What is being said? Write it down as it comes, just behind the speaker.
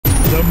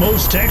The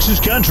most Texas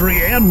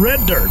country and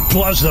red dirt,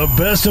 plus the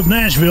best of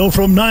Nashville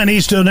from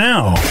 90s to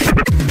now.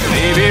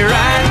 Baby,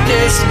 write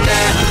this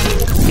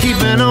down.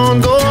 Keeping on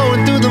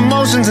going through the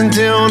motions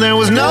until there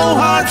was no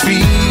hard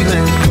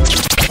feeling.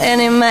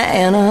 Any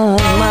man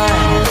of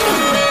mine.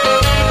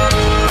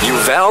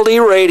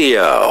 Uvalde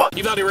Radio.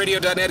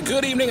 UvaldeRadio.net.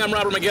 Good evening. I'm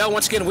Robert Miguel.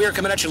 Once again, we are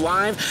coming at you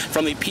live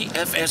from the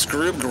PFS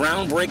Group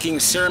groundbreaking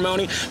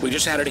ceremony. We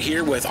just had it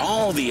here with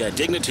all the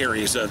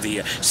dignitaries of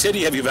the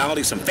city of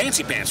Uvalde. Some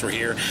fancy pants were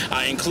here,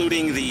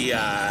 including the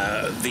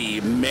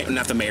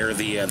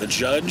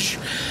judge.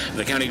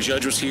 The county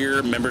judge was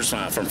here. Members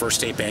from First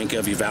State Bank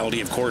of Uvalde,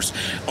 of course.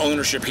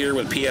 Ownership here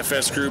with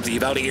PFS Group, the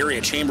Uvalde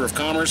Area Chamber of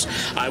Commerce.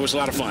 It was a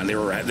lot of fun.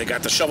 They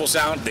got the shovels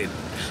out. They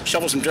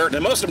shoveled some dirt,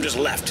 and most of them just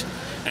left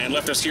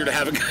us here to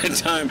have a good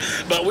time.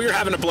 But we're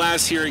having a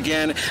blast here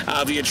again.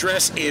 The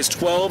address is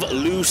 12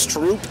 Lou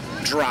Stroop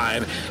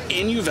Drive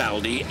in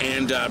Uvalde,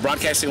 and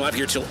broadcasting live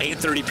here till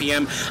 8:30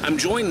 p.m. I'm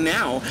joined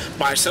now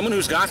by someone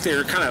who's got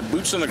their kind of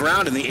boots on the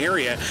ground in the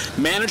area,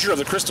 manager of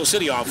the Crystal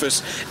City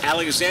office,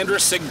 Alexandra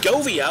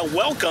Segovia.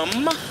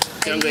 Welcome.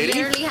 I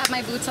literally have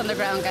my boots on the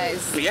ground,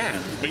 guys.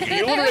 Yeah,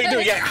 you literally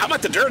do. Yeah, how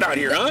about the dirt out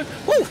here, huh?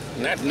 Woo!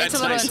 That's it's a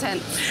little nice.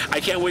 intense. I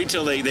can't wait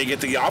till they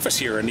get the office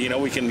here, and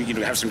we can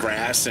have some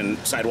grass and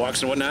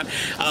sidewalks and whatnot.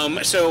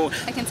 So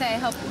I can say I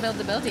helped build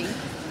the building.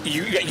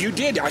 You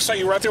did. I saw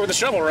you were out there with the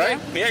shovel, right?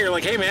 Yeah. You're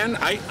like, hey man,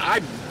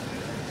 I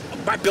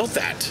built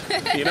that.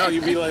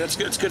 You'd be like, that's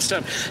good. It's good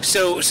stuff.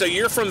 So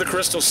you're from the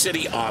Crystal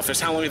City office.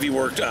 How long have you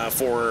worked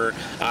for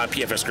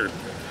PFS Group?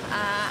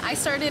 I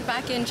started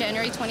back in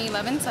January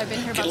 2011, so I've been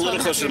here about 12 Get a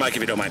little closer to years. the mic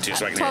if you don't mind, too,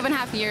 so I can 12 and a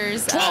half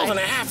years. 12 and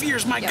a half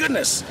years, my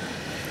goodness.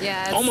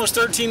 Yeah. Almost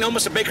 13,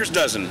 almost a baker's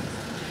dozen.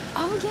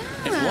 Oh,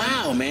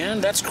 yeah. Wow,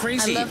 man, that's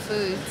crazy. I love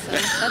food, so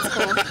that's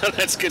cool.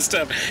 That's good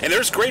stuff. And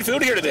there's great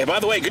food here today. By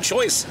the way, good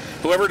choice.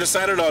 Whoever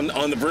decided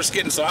on the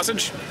brisket and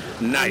sausage,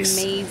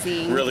 nice.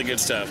 Amazing. Really good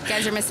stuff. You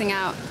guys are missing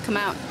out. Come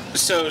out.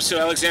 So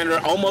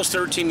Alexandra, almost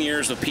 13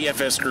 years with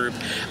PFS Group.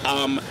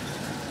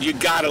 You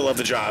gotta love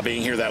the job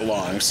being here that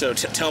long. So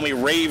tell me,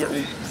 rave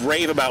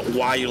about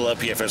why you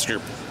love PFS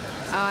Group.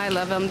 Oh, I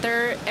love them.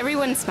 They're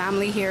everyone's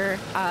family here.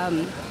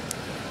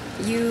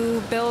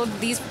 You build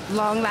these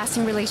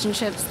long-lasting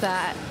relationships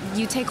that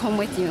you take home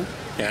with you.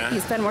 Yeah.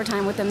 You spend more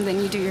time with them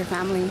than you do your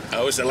family.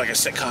 Oh, is it like a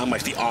sitcom,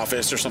 like The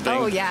Office or something?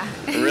 Oh, yeah.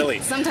 Really?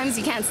 Sometimes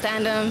you can't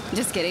stand them.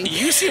 Just kidding.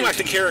 You seem like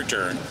the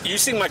character. You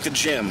seem like the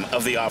Jim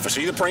of The Office.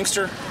 Are you the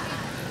prankster?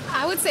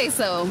 I would say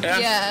so.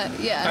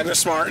 Yeah. Like the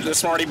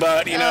smarty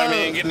butt, you know what I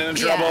mean? Getting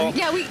into trouble.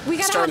 Yeah, we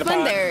gotta have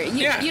fun there.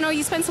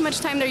 You spend so much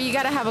time there, you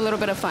gotta have a little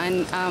bit of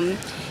fun.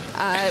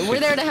 We're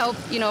there to help,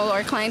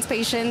 our clients'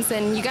 patients,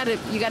 and you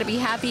gotta be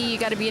happy. You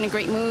gotta be in a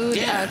great mood.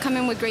 Yeah. Come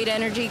in with great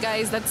energy,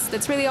 guys.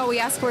 That's really all we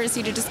ask for, is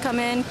you to just come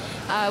in.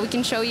 We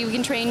can show you, we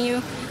can train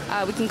you,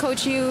 we can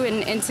coach you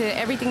into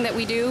everything that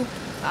we do.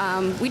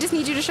 We just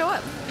need you to show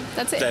up.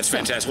 That's it. That's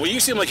fantastic. Well,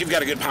 you seem like you've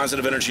got a good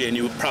positive energy, and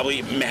you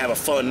probably may have a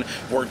fun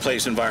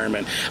workplace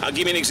environment.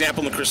 Give me an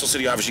example in the Crystal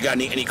City office. You got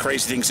any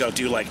crazy things out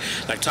do, like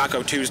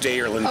Taco Tuesday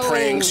or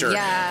pranks, or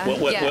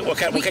what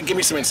kind? Give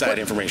me some inside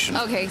information.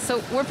 Okay,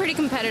 so we're pretty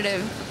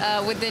competitive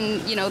within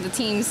the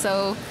team.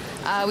 So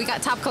we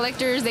got top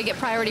collectors. They get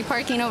priority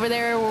parking over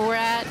there where we're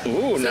at.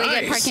 Ooh, so nice.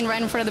 They get parking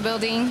right in front of the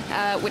building,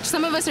 which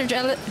some of us are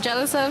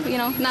jealous of.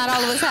 Not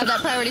all of us have that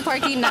priority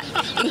parking,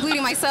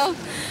 including myself.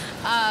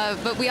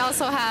 But we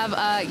also have,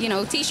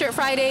 T-shirt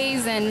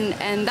Fridays,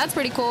 and that's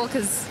pretty cool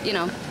because,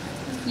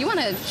 you want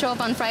to show up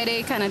on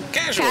Friday kind of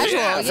casual.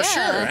 Yeah, for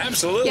sure.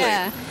 Absolutely.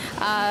 Yeah.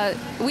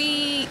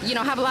 We,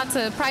 have lots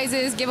of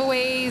prizes,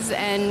 giveaways,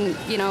 and,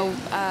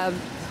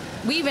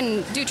 we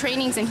even do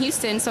trainings in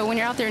Houston. So when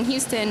you're out there in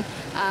Houston,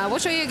 we'll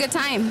show you a good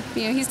time.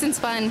 Houston's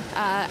fun.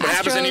 What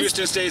happens in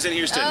Houston stays in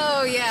Houston.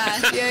 Oh,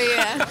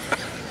 yeah.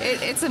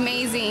 It's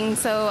amazing.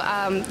 So,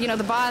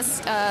 the boss,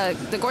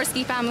 the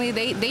Gorski family,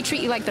 they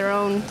treat you like their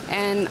own.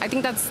 And I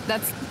think that's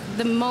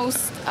the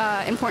most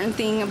important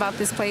thing about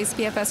this place,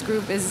 PFS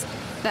Group, is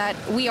that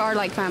we are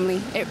like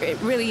family.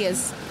 It really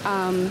is.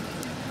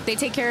 They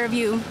take care of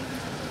you.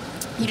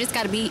 You just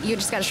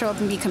gotta show up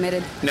and be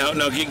committed.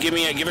 No, give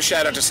a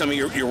shout out to some of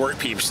your work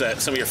peeps,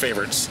 some of your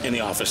favorites in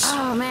the office.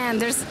 Oh man,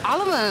 there's all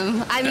of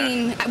them. I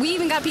mean, we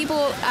even got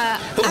people.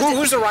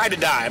 Who's the ride or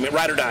die? I mean,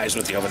 ride or dies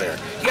with you over there.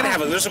 You gotta have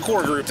there's a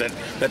core group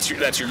that's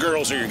your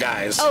girls or your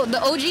guys. Oh, the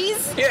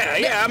OGs?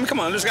 Yeah. I mean, come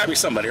on, there's gotta be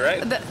somebody,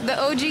 right?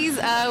 The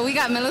OGs. We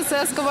got Melissa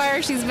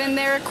Escobar. She's been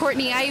there.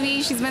 Courtney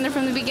Ivy. She's been there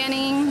from the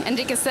beginning.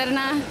 Enrique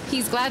Serna.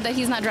 He's glad that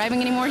he's not driving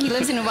anymore. He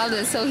lives in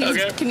Uvalde, so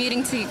he's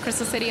commuting to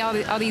Crystal City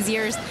all these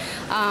years.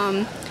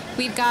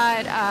 We've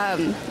got,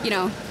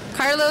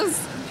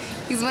 Carlos.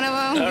 He's one of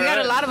them. We got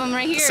a lot of them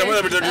right here. Some of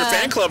them are your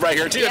fan club right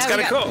here, too. It's kind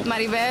of cool.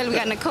 Maribel. We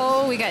got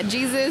Nicole. We got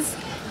Jesus.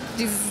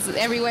 Jesus is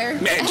everywhere.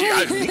 Man,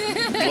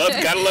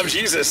 gotta love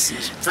Jesus.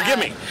 Forgive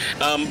me.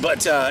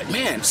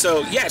 Man,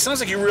 so yeah, it sounds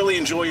like you really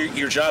enjoy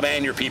your job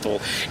and your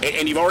people.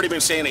 And you've already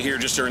been saying it here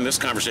just during this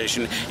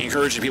conversation,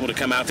 encouraging people to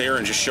come out there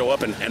and just show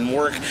up and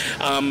work.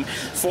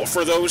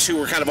 For those who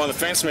were kind of on the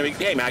fence, maybe,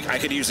 hey, man, I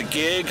could use a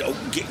gig.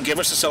 Give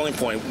us a selling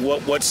point.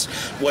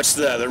 What's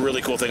the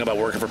really cool thing about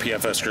working for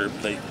PFS Group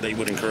that you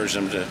would encourage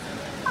them to?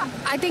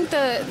 I think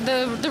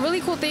the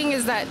really cool thing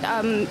is that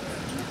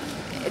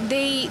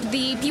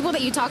the people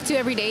that you talk to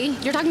every day,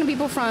 you're talking to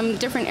people from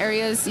different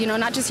areas,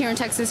 not just here in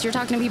Texas. You're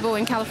talking to people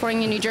in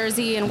California, New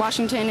Jersey, and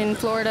Washington, and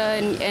Florida,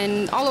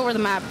 and all over the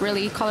map,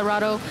 really.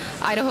 Colorado,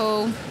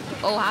 Idaho,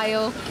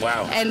 Ohio.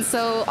 Wow. And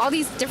so all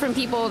these different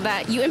people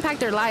that you impact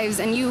their lives,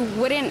 and you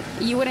wouldn't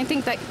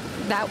think that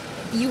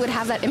you would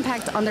have that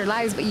impact on their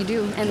lives, but you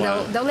do. And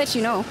wow. they'll let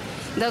you know.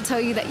 They'll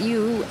tell you that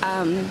you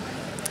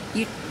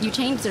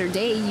change their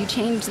day, you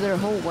change their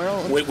whole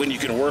world. When you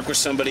can work with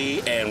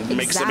somebody and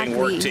make something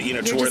work to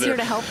You're to just where here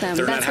to help them.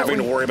 they're That's not having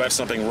to worry about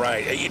something,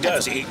 right? It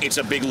does. It's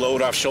a big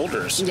load off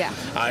shoulders. Yeah.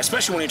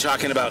 Especially when you're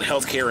talking about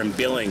healthcare and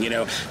billing.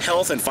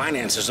 Health and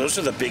finances. Those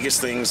are the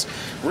biggest things,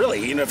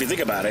 really. If you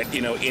think about it,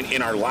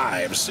 in our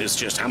lives, it's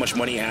just how much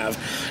money you have,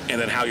 and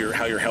then how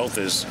your health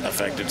is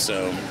affected.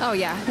 So. Oh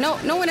yeah.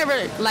 No one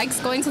ever likes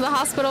going to the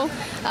hospital,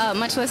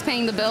 much less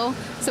paying the bill.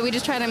 So we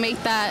just try to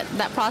make that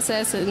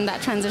process and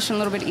that transition a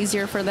little bit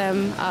easier for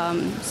them.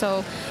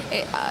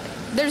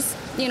 There's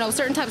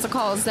certain types of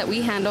calls that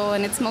we handle,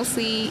 and it's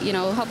mostly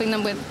helping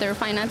them with their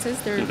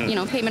finances, their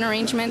payment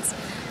arrangements,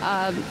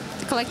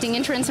 collecting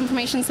insurance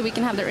information so we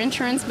can have their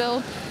insurance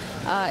billed.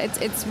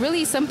 It's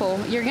really simple.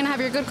 You're gonna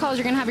have your good calls,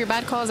 you're gonna have your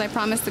bad calls. I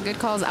promise the good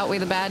calls outweigh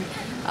the bad.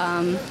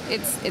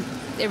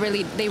 They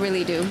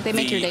really do. They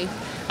make your day.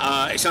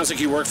 It sounds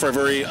like you work for a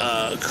very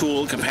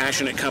cool,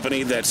 compassionate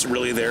company that's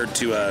really there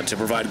to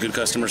provide good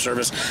customer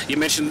service. You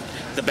mentioned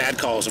the bad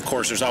calls. Of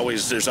course, there's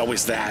always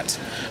that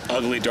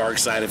ugly, dark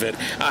side of it.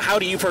 How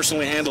do you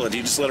personally handle it? Do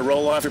you just let it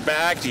roll off your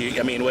back?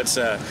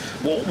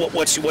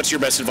 What's your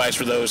best advice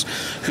for those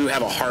who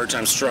have a hard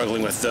time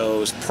struggling with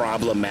those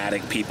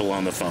problematic people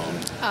on the phone?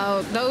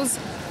 Those.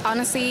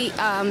 Honestly,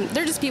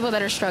 they're just people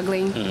that are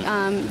struggling.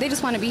 Mm-hmm. They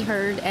just want to be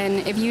heard,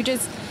 and if you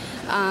just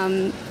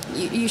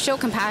you show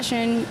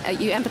compassion,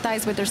 you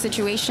empathize with their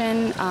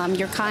situation,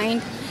 you're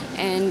kind,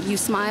 and you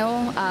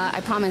smile, I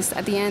promise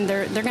at the end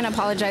they're going to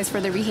apologize for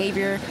their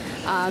behavior.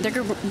 They're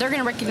going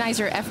to recognize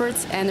your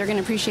efforts, and they're going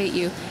to appreciate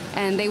you,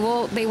 and they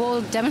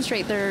will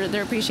demonstrate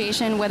their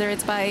appreciation, whether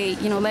it's by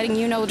letting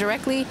you know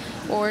directly,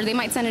 or they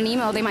might send an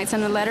email, they might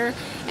send a letter,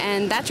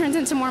 and that turns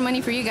into more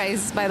money for you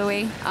guys. By the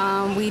way,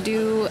 we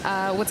do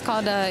what's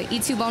called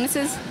E2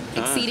 bonuses,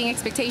 exceeding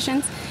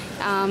expectations.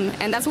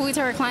 And that's what we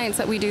tell our clients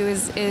that we do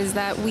is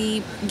that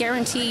we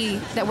guarantee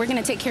that we're going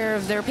to take care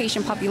of their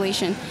patient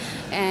population.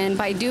 And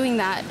by doing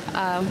that,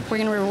 we're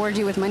going to reward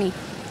you with money.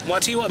 Well, I'll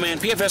tell you what, man,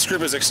 PFS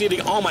Group is exceeding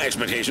all my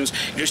expectations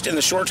just in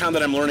the short time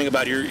that I'm learning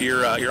about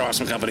your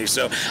awesome company.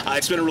 So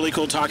it's been really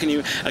cool talking to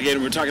you.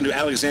 Again, we're talking to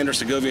Alexandra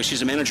Segovia.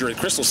 She's a manager at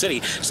Crystal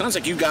City. Sounds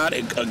like you got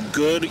a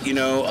good,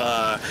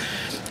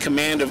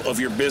 command of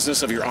your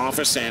business, of your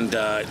office, and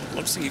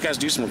looks like you guys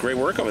do some great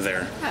work over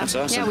there. That's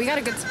awesome. Yeah, we got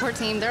a good support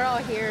team. They're all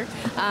here.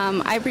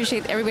 I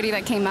appreciate everybody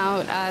that came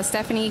out.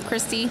 Stephanie,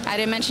 Christy, I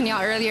didn't mention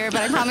y'all earlier,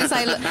 but I promise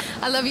I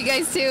love you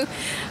guys too.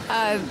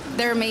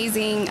 They're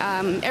amazing.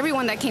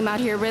 Everyone that came out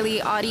here,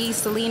 really. Audie,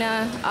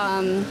 Selena,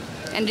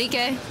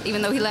 Enrique,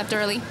 even though he left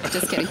early.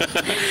 Just kidding.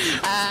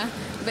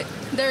 But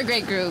they're a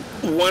great group.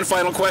 One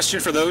final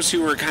question for those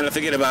who are kind of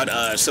thinking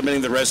about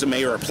submitting the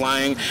resume or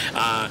applying.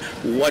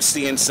 What's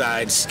the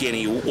inside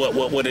skinny?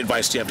 What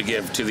advice do you have to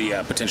give to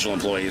the potential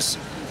employees?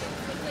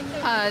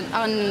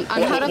 On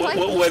how to apply?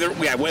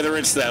 Whether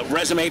it's the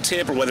resume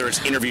tip or whether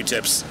it's interview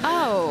tips.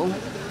 Oh.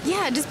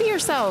 Yeah, just be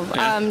yourself.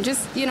 Yeah.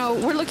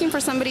 We're looking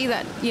for somebody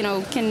that,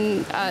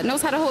 can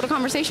knows how to hold a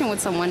conversation with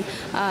someone,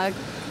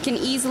 can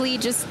easily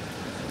just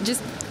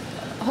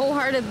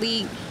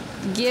wholeheartedly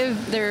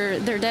give their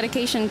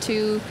dedication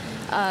to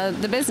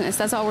the business.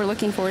 That's all we're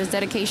looking for is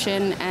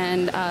dedication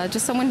and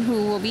just someone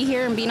who will be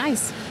here and be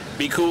nice.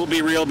 Be cool,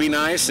 be real, be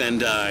nice,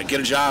 and get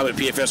a job at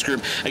PFS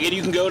Group. Again,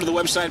 you can go to the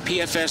website,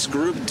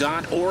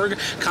 pfsgroup.org.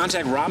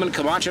 Contact Robin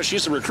Camacho.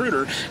 She's a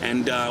recruiter,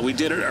 and we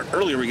did it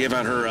earlier. We gave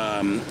out her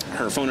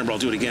phone number. I'll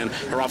do it again.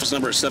 Her office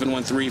number is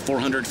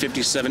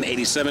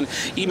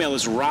 713-400-5787. Email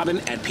is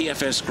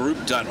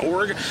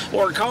robin@pfsgroup.org,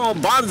 or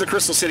bother the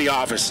Crystal City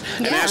office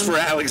and ask for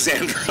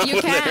Alexandra.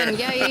 You can,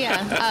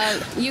 yeah.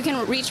 You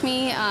can reach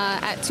me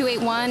at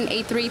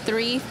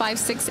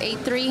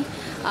 281-833-5683.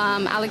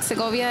 Alex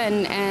Segovia,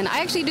 and I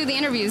actually do the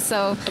interviews,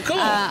 so cool.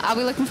 I'll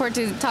be looking forward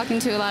to talking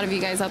to a lot of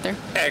you guys out there.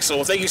 Excellent.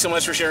 Well, thank you so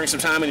much for sharing some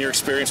time and your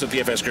experience with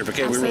PFS Group.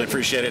 Okay, we really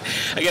appreciate it.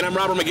 Again, I'm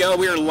Robert Miguel.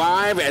 We are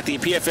live at the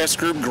PFS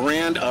Group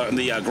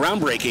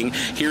groundbreaking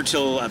here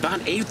till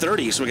about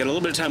 8:30, so we got a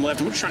little bit of time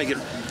left, and we're trying to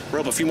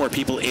rope a few more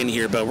people in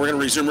here, but we're going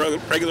to resume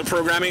regular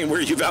programming, and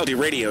we're at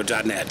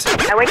UvaldeRadio.net.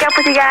 I wake up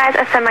with you guys,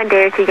 I spend my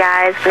day with you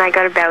guys, and I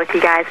go to bed with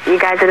you guys. You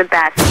guys are the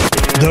best.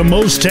 The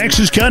most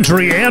Texas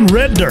country and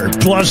red dirt,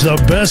 plus the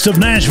best of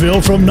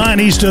Nashville from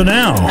 90s to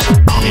now.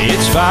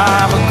 It's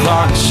 5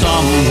 o'clock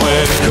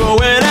somewhere,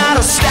 going out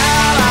of style.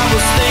 I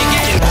was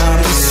thinking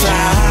I'm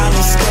deciding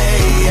to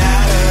stay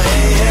out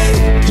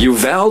of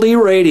Uvalde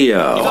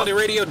Radio.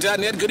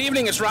 UvaldeRadio.net. Good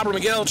evening. It's Robert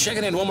Miguel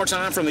checking in one more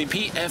time from the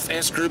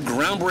PFS Group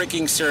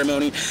groundbreaking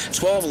ceremony,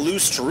 12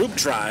 Loose Roop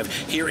Drive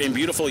here in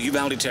beautiful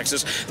Uvalde,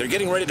 Texas. They're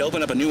getting ready to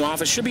open up a new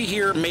office. Should be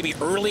here maybe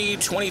early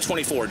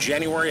 2024,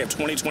 January of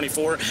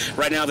 2024.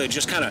 Right now, they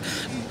just kind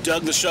of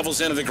dug the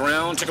shovels into the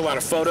ground, took a lot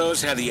of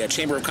photos, had the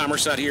Chamber of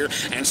Commerce out here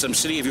and some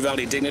City of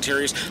Uvalde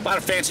dignitaries. A lot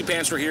of fancy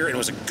pants were here, and it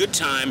was a good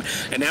time.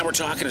 And now we're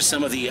talking to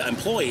some of the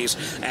employees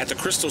at the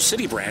Crystal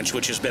City branch,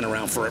 which has been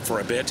around for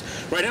a bit.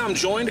 Right now, I'm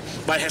joined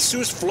by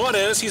Jesus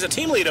Flores. He's a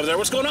team lead over there.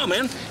 What's going on,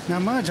 man?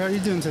 Not much. How are you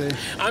doing today?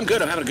 I'm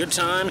good. I'm having a good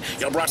time.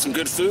 Y'all brought some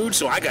good food,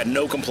 so I got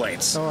no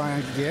complaints. Oh,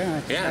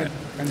 yeah.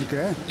 I'm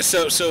good.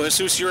 So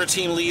Jesus, you're a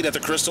team lead at the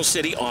Crystal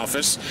City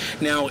office.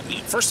 Now,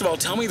 first of all,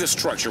 tell me the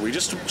structure. We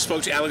just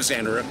spoke to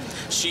Alexandra.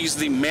 She's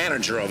the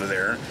manager over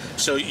there.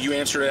 So you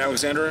answered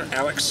Alexandra,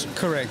 Alex?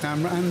 Correct.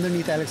 I'm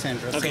underneath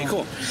Alexandra. Okay,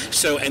 cool.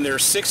 So, and there are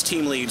 6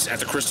 team leads at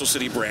the Crystal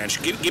City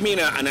branch. Give me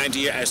an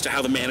idea as to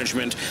how the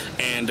management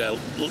and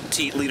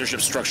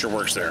leadership structure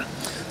works there.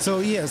 So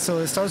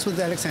it starts with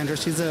Alexandra.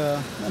 She's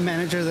a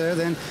manager there.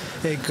 Then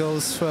it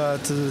goes to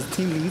the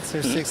team leads.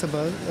 There's 6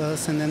 above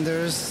us. And then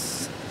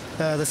there's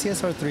the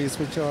CSR3s,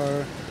 which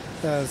are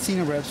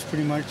senior reps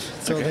pretty much.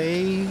 So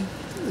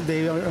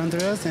they are under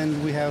us,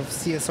 and we have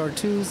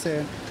CSR2s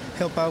that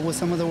help out with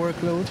some of the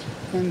workload.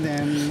 And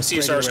then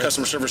CSR is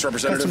Customer Service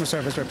Representative? Customer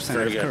Service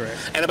Representative, very good.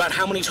 Correct. And about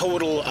how many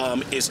total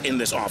is in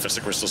this office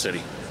at Crystal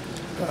City?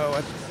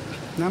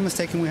 Not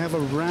mistaken, we have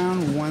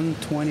around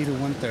 120 to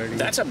 130.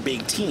 That's a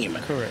big team.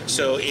 Correct.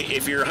 So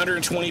if you're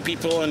 120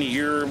 people and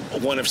you're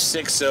one of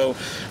 6, so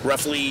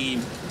roughly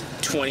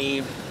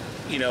 20,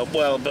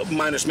 but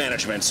minus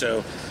management.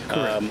 So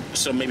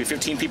so maybe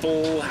 15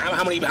 people.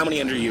 How many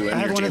under you? I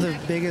have one of the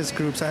biggest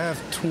groups. I have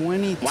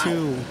 22.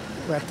 Wow.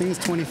 I think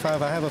it's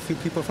 25. I have a few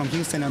people from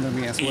Houston under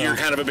me as well. You're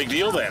kind of a big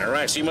deal then, all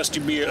right? So you must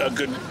be a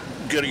good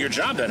at your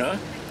job then, huh?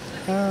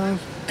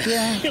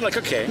 Yeah. You're like,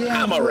 okay,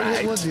 I'm all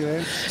right. We'll do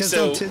it. Just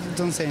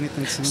don't say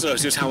anything soon. So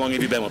just how long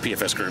have you been with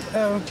PFS Group?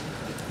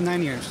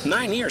 9 years.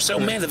 9 years. So,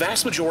 man, the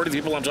vast majority of the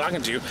people I'm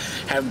talking to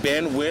have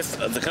been with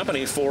the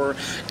company for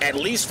at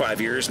least 5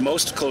 years,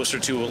 most closer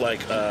to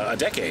like a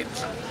decade.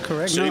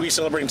 Correct. So you'll be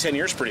celebrating 10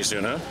 years pretty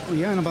soon, huh?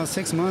 Yeah, in about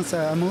 6 months.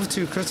 I moved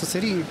to Crystal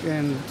City,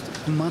 and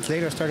a month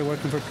later I started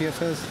working for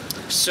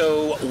PFS.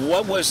 So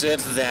what was it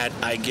that,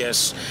 I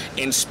guess,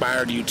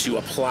 inspired you to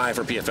apply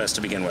for PFS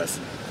to begin with?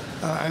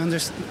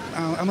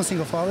 I'm a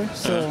single father,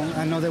 so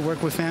I know they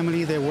work with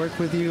family, they work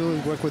with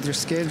you, work with your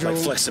schedule.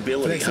 Like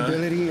flexibility,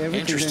 everything.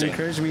 Interesting. That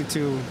encouraged me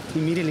to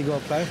immediately go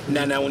apply.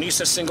 Now, when you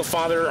say single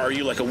father, are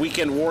you like a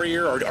weekend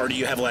warrior, or do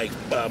you have like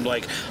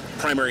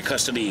primary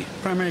custody?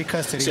 Primary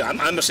custody. See,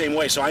 I'm the same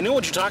way, so I know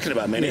what you're talking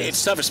about, man. Yes.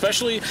 It's tough,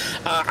 especially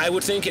I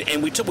would think,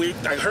 and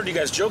I heard you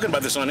guys joking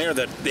about this on air,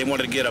 that they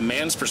wanted to get a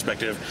man's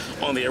perspective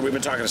on the air. We've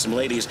been talking to some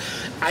ladies.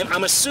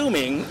 I'm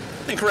assuming,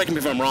 and correct me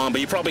if I'm wrong,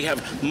 but you probably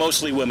have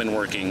mostly women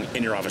working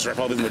in your office, right?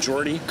 Probably the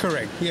majority?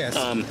 Correct, yes.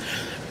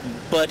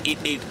 But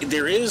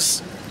there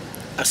is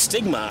a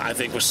stigma, I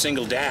think, with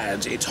single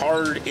dads. It's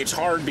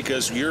hard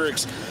because you're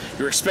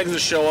expected to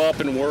show up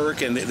and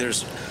work, and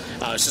there's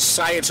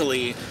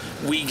societally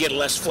we get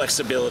less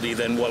flexibility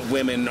than what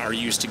women are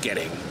used to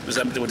getting.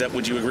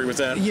 Would you agree with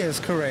that? Yes,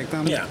 correct.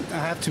 I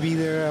have to be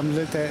there. I'm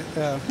looked at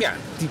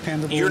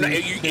dependable.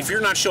 If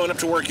you're not showing up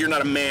to work, you're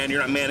not a man.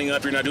 You're not manning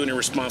up. You're not doing your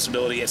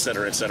responsibility, et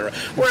cetera, et cetera.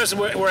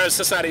 Whereas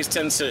society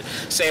tends to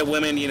say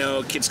women,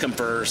 kids come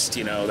first,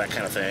 that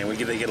kind of thing.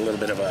 They get a little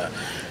bit of a,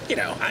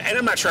 and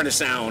I'm not trying to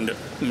sound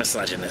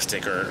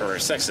misogynistic or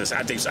sexist.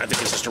 I think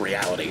it's just a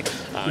reality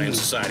in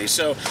society.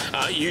 So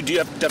you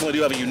definitely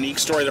do have a unique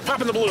story. They're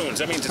popping the balloons.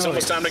 That means it's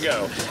almost time to go.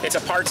 It's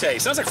a party.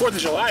 Sounds like 4th of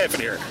July up in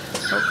here.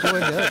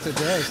 Oh, it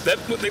does.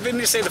 They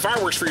didn't say the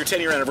fireworks for your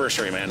 10-year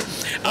anniversary, man.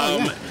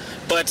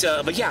 But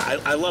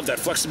I love that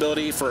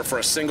flexibility for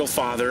a single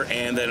father,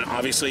 and then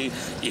obviously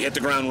you hit the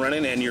ground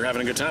running and you're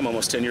having a good time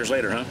almost 10 years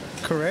later, huh?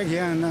 Correct,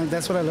 yeah, and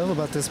that's what I love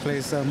about this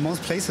place.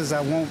 Most places I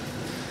won't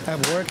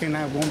have work and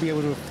I won't be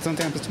able to,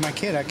 sometimes to my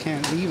kid, I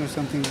can't leave or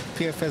something.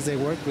 PFS, they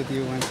work with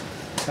you and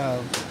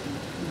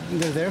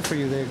they're there for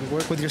you. They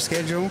work with your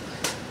schedule.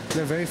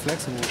 They're very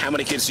flexible. How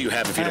many kids do you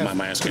have, if you don't mind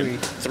my asking?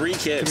 3. 3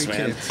 kids,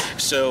 man.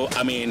 So,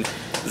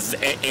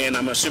 and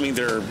I'm assuming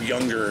they're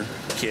younger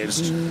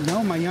kids.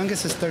 No, my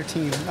youngest is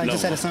 13. I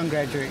just had a son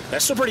graduate.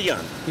 That's still pretty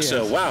young. Yes.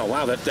 So,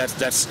 wow,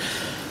 that's.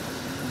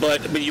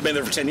 But you've been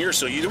there for 10 years,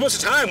 so there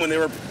was a time when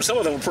some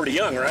of them were pretty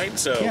young, right?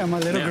 So yeah, my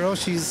little girl,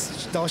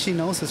 all she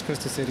knows is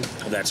Crystal City.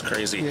 Oh, that's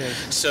crazy. Yeah.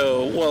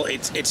 So, well,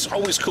 it's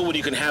always cool when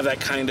you can have that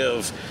kind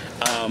of,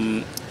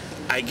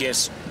 I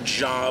guess,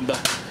 job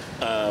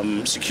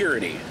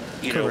security.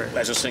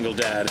 As a single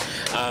dad.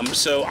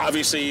 So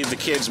obviously the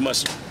kids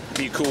must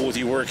be cool with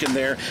you working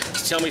there.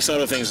 Tell me some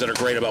of the things that are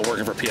great about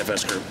working for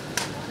PFS Group.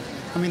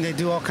 I mean, they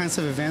do all kinds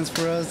of events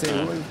for us.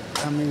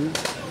 I mean,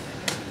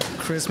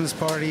 Christmas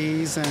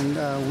parties, and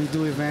we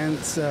do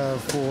events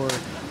for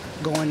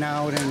going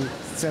out and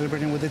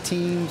celebrating with the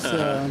teams.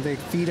 They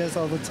feed us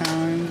all the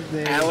time.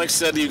 Alex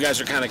said that you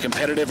guys are kind of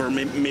competitive, or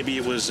maybe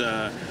it was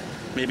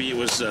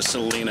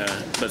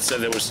Selena, but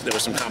said there was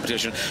some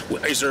competition.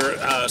 Is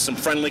there some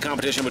friendly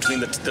competition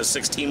between the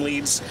 6 team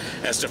leads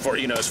as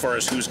far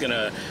as who's going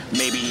to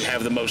maybe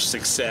have the most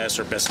success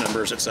or best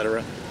numbers,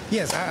 etc.?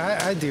 Yes,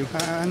 I do.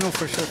 I know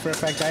for sure, for a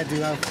fact, I do.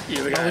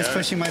 You're the guy, always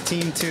pushing my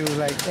team to,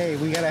 like, hey,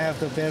 we got to have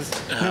the best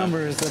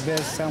numbers, the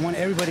best. I want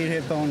everybody to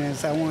hit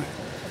bonus.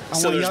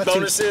 So there's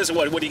bonuses.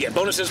 What do you get?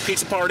 Bonuses,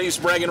 pizza parties,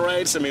 bragging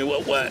rights. I mean,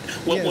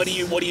 what do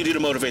you do to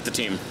motivate the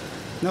team?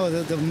 No,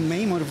 the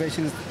main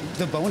motivation is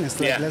the bonus.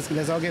 Like,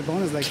 let's all get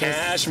bonus. Like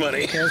cash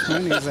money. Cash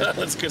money. Like,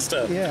 that's good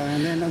stuff. Yeah,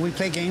 and then we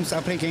play games.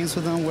 I play games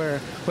with them where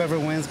whoever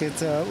wins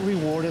gets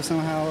rewarded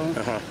somehow,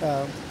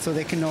 so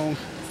they can know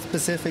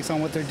specifics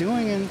on what they're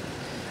doing and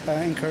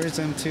encourage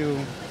them to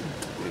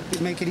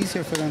make it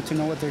easier for them to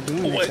know what they're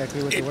doing,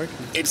 exactly what they're working.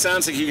 It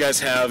sounds like you guys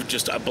have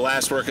just a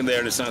blast working there,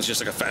 and it sounds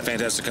just like a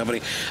fantastic company.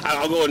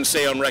 I'll go ahead and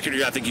say on record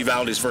here, I think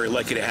Uvalde is very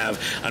lucky to have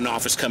an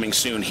office coming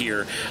soon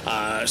here.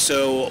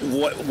 So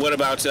what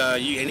about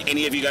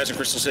any of you guys in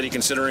Crystal City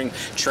considering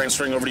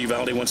transferring over to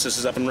Uvalde once this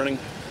is up and running?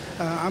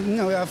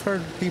 I've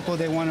heard people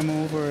they want to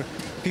move, or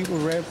people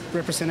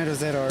representatives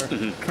that are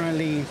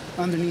currently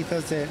underneath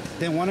us that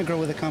they want to grow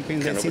with the company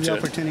and they see the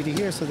opportunity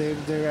here, so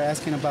they're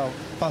asking about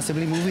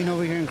possibly moving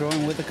over here and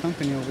growing with the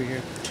company over here.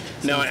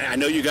 Now, I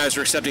know you guys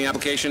are accepting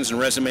applications and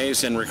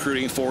resumes and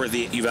recruiting for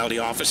the Uvalde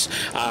office.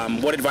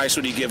 What advice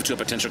would you give to a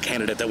potential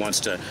candidate that wants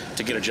to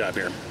get a job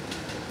here?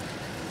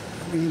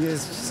 I mean,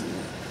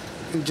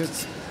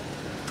 just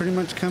pretty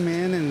much come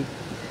in and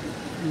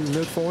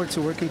look forward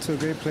to working to a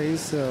great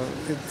place.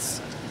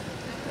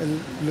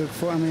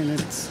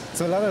 It's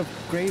a lot of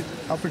great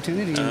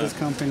opportunity in this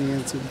company.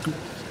 It's a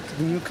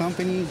new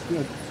company,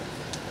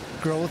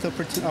 growth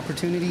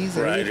opportunities.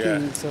 Right.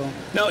 Everything. Yeah. So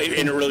no,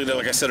 and really,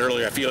 like I said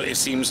earlier, I feel it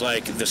seems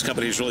like this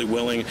company is really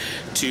willing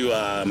to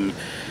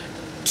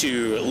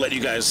let you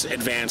guys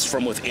advance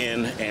from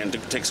within and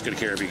takes good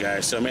care of you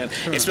guys. So, man,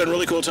 It's been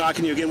really cool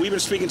talking to you again. We've been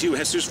speaking to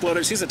Jesus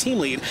Flores. He's a team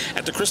lead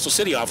at the Crystal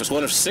City office,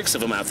 one of 6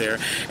 of them out there.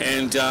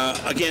 And,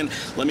 again,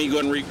 let me go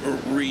ahead and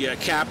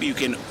recap. You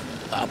can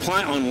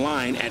apply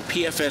online at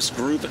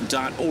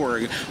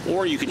pfsgroup.org,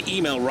 or you can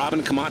email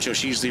Robin Camacho.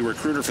 She's the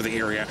recruiter for the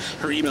area.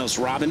 Her email is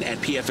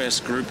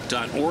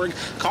robin@pfsgroup.org.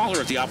 Call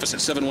her at the office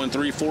at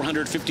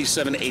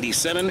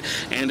 713-400-5787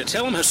 and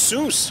tell them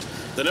Jesus,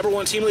 the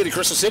 #1 team lead at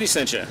Crystal City,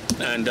 sent you.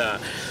 And, man,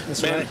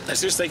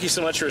 Jesus, thank you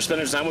so much for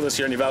spending time with us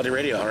here on Uvalde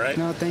Radio, all right?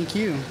 No, thank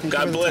you.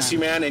 God bless you,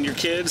 man, and your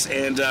kids.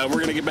 And we're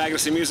going to get back into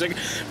some music.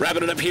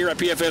 Wrapping it up here at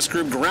PFS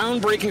Group.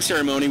 Groundbreaking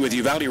ceremony with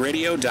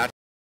UvaldeRadio.com.